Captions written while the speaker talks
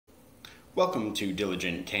Welcome to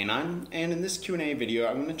Diligent Canine, and in this Q&A video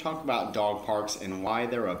I'm going to talk about dog parks and why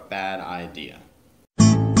they're a bad idea.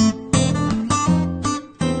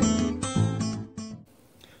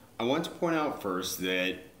 I want to point out first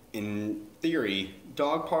that in theory,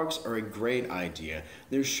 dog parks are a great idea.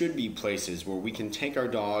 There should be places where we can take our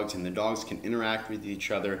dogs and the dogs can interact with each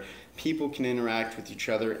other, people can interact with each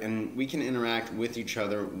other, and we can interact with each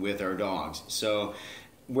other with our dogs. So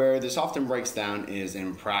where this often breaks down is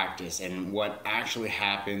in practice and what actually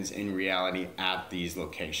happens in reality at these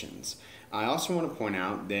locations. I also want to point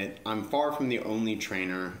out that I'm far from the only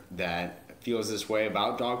trainer that feels this way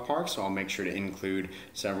about dog parks, so I'll make sure to include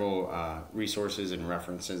several resources and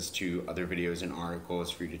references to other videos and articles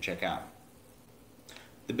for you to check out.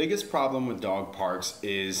 The biggest problem with dog parks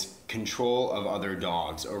is control of other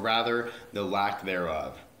dogs, or rather the lack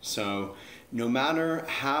thereof. So no matter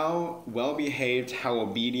how well behaved, how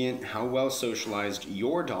obedient, how well socialized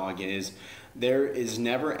your dog is, there is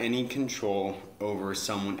never any control over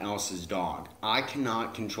someone else's dog. I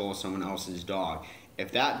cannot control someone else's dog.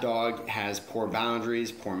 If that dog has poor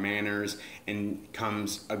boundaries, poor manners, and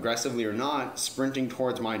comes aggressively or not sprinting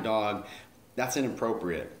towards my dog, that's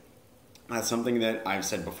inappropriate. That's something that I've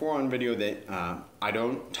said before on video that I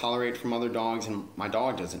don't tolerate from other dogs, and my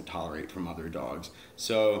dog doesn't tolerate from other dogs.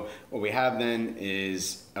 So what we have then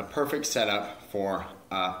is a perfect setup for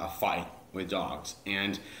a fight with dogs.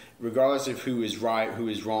 And regardless of who is right, who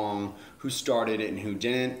is wrong, who started it and who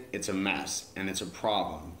didn't, it's a mess and it's a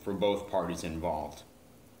problem for both parties involved.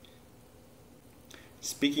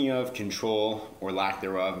 Speaking of control or lack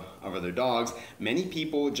thereof of other dogs, many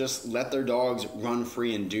people just let their dogs run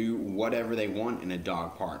free and do whatever they want in a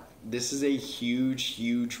dog park. This is a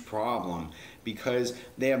huge problem because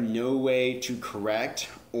they have no way to correct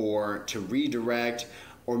or to redirect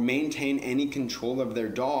or maintain any control of their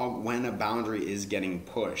dog when a boundary is getting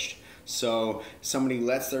pushed. So somebody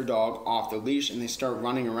lets their dog off the leash and they start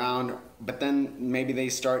running around, but then maybe they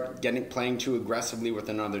start playing too aggressively with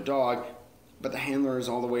another dog, but the handler is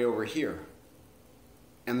all the way over here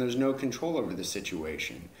and there's no control over the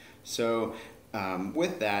situation. So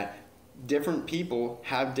with that, different people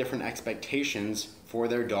have different expectations for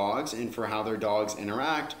their dogs and for how their dogs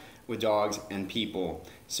interact with dogs and people.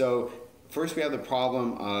 So first we have the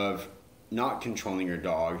problem of not controlling your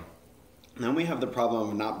dog. Then we have the problem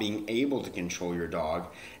of not being able to control your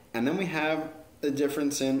dog. And then we have the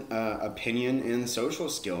difference in opinion and social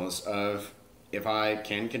skills of, if I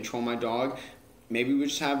can control my dog, maybe we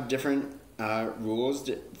just have different rules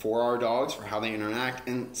for our dogs for how they interact,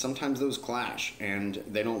 and sometimes those clash and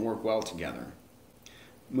they don't work well together.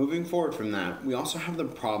 Moving forward from that, we also have the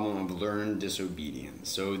problem of learned disobedience.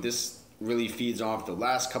 So this really feeds off the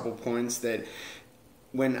last couple points, that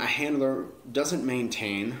when a handler doesn't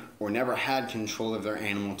maintain or never had control of their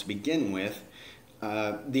animal to begin with,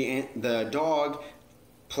 the dog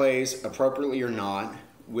plays appropriately or not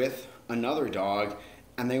with another dog,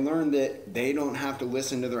 and they learn that they don't have to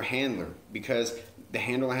listen to their handler because the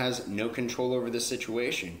handler has no control over the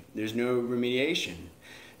situation. There's no remediation.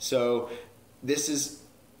 So this is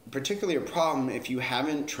particularly a problem if you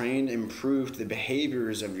haven't trained and improved the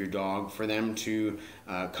behaviors of your dog for them to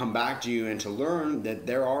come back to you and to learn that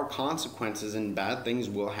there are consequences and bad things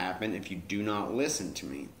will happen if you do not listen to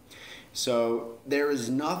me. So there is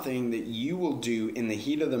nothing that you will do in the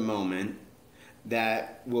heat of the moment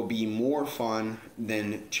that will be more fun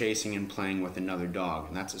than chasing and playing with another dog.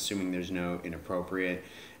 And that's assuming there's no inappropriate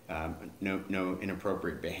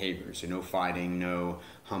behavior. So no fighting, no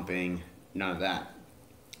humping, none of that.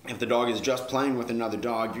 If the dog is just playing with another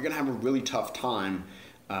dog, you're going to have a really tough time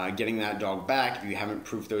getting that dog back if you haven't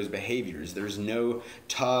proved those behaviors. There's no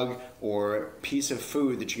tug or piece of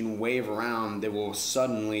food that you can wave around that will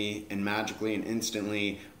suddenly and magically and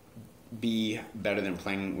instantly be better than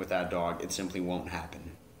playing with that dog. It simply won't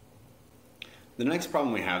happen. The next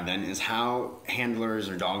problem we have then is how handlers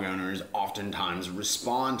or dog owners oftentimes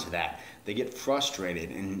respond to that. They get frustrated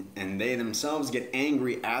and they themselves get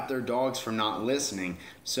angry at their dogs for not listening.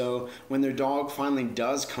 So when their dog finally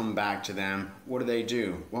does come back to them, what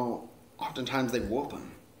do? Well, oftentimes they whoop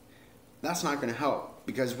them. That's not going to help,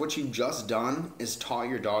 because what you've just done is taught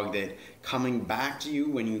your dog that coming back to you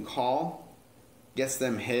when you call gets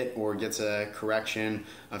them hit or gets a correction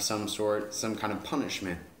of some sort, some kind of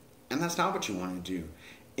punishment. And that's not what you want to do.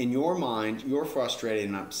 In your mind, you're frustrated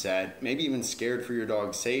and upset, maybe even scared for your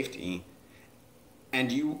dog's safety,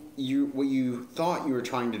 and what you thought you were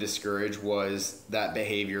trying to discourage was that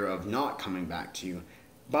behavior of not coming back to you.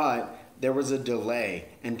 But there was a delay,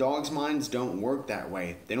 and dogs' minds don't work that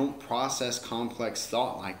way. They don't process complex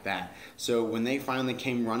thought like that. So when they finally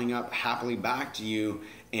came running up happily back to you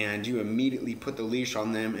and you immediately put the leash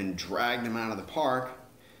on them and drag them out of the park,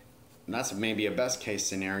 that's maybe a best case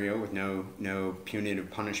scenario with no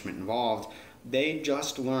punitive punishment involved. They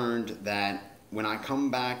just learned that when I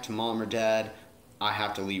come back to mom or dad, I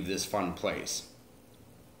have to leave this fun place.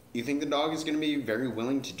 You think the dog is going to be very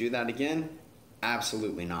willing to do that again?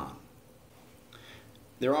 Absolutely not.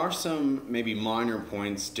 There are some maybe minor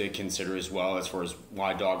points to consider as well as far as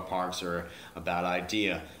why dog parks are a bad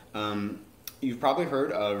idea. You've probably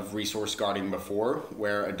heard of resource guarding before,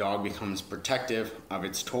 where a dog becomes protective of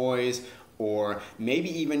its toys, or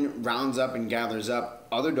maybe even rounds up and gathers up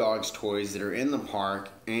other dogs' toys that are in the park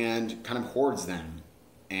and kind of hoards them.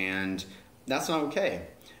 And that's not okay.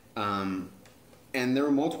 And there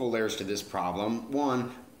are multiple layers to this problem.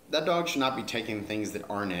 One, that dog should not be taking things that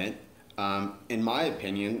aren't it. In my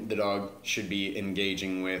opinion, the dog should be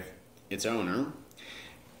engaging with its owner.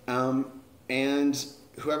 And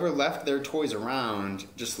whoever left their toys around,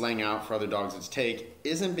 just laying out for other dogs to take,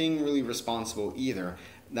 isn't being really responsible either.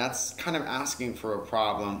 That's kind of asking for a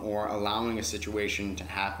problem or allowing a situation to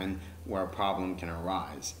happen where a problem can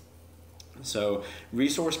arise. So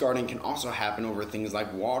resource guarding can also happen over things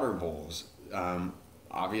like water bowls.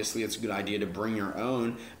 Obviously, it's a good idea to bring your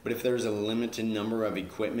own, but if there's a limited number of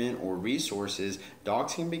equipment or resources,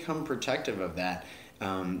 dogs can become protective of that.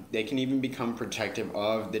 They can even become protective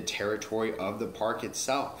of the territory of the park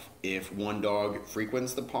itself. If one dog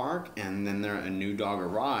frequents the park and then a new dog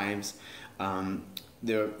arrives,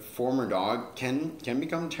 the former dog can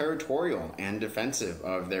become territorial and defensive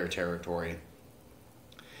of their territory.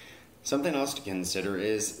 Something else to consider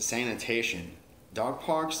is sanitation. Dog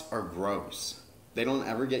parks are gross. They don't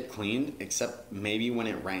ever get cleaned except maybe when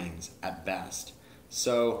it rains at best.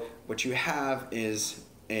 So what you have is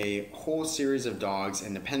a whole series of dogs,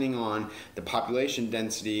 and depending on the population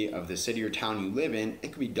density of the city or town you live in,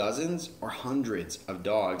 it could be dozens or hundreds of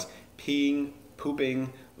dogs peeing,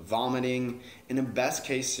 pooping, vomiting. In a best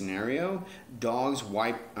case scenario,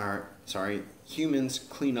 humans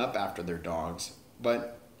clean up after their dogs,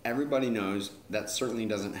 but everybody knows that certainly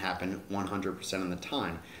doesn't happen 100% of the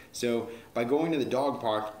time. So by going to the dog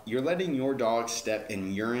park, you're letting your dog step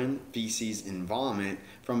in urine, feces, and vomit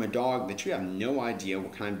from a dog that you have no idea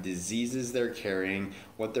what kind of diseases they're carrying,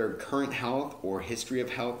 what their current health or history of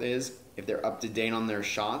health is, if they're up to date on their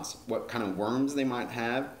shots, what kind of worms they might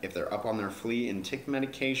have, if they're up on their flea and tick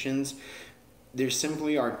medications. There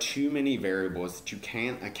simply are too many variables that you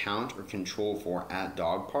can't account or control for at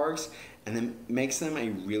dog parks, and then makes them a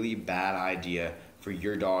really bad idea for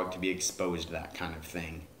your dog to be exposed to that kind of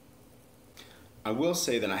thing. I will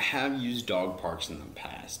say that I have used dog parks in the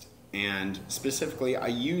past, and specifically I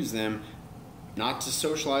use them not to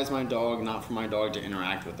socialize my dog, not for my dog to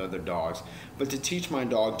interact with other dogs, but to teach my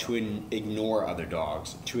dog to ignore other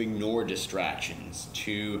dogs, to ignore distractions,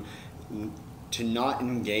 to not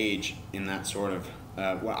engage in that sort of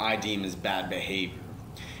what I deem as bad behavior.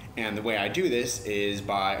 And the way I do this is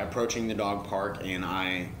by approaching the dog park and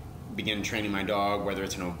I begin training my dog, whether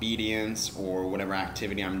it's an obedience or whatever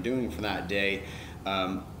activity I'm doing for that day,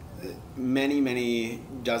 many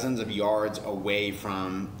dozens of yards away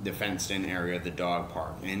from the fenced-in area of the dog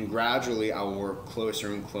park. And gradually I will work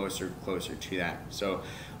closer and closer to that. So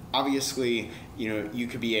obviously, you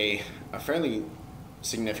could be a fairly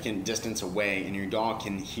significant distance away and your dog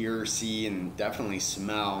can hear, see, and definitely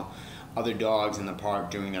smell other dogs in the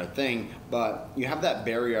park doing their thing, but you have that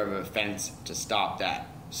barrier of a fence to stop that.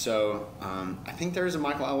 So I think there's a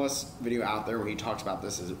Michael Ellis video out there where he talks about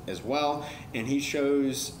this as well, and he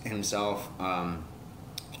shows himself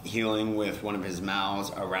healing with one of his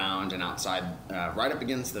mouths around and outside, right up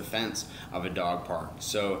against the fence of a dog park.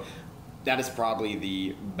 So that is probably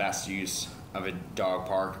the best use of a dog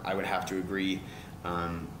park. I would have to agree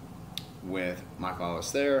with Michael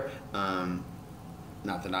Ellis there.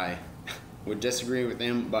 Not that I would disagree with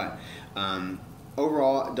him, but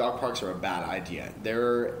overall, dog parks are a bad idea.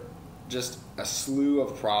 They're just a slew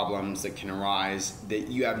of problems that can arise that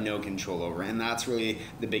you have no control over, and that's really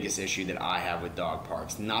the biggest issue that I have with dog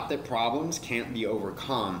parks. Not that problems can't be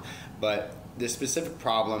overcome, but the specific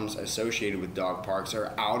problems associated with dog parks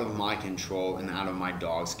are out of my control and out of my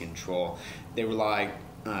dog's control. They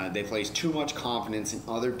place too much confidence in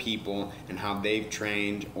other people and how they've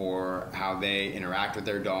trained or how they interact with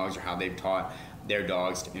their dogs or how they've taught their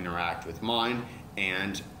dogs to interact with mine,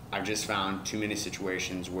 and I've just found too many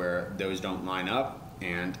situations where those don't line up,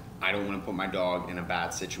 and I don't want to put my dog in a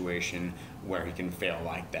bad situation where he can fail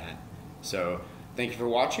like that. So thank you for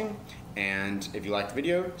watching, and if you liked the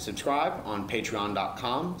video, subscribe on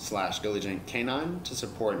patreon.com/diligentcanine to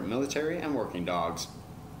support military and working dogs.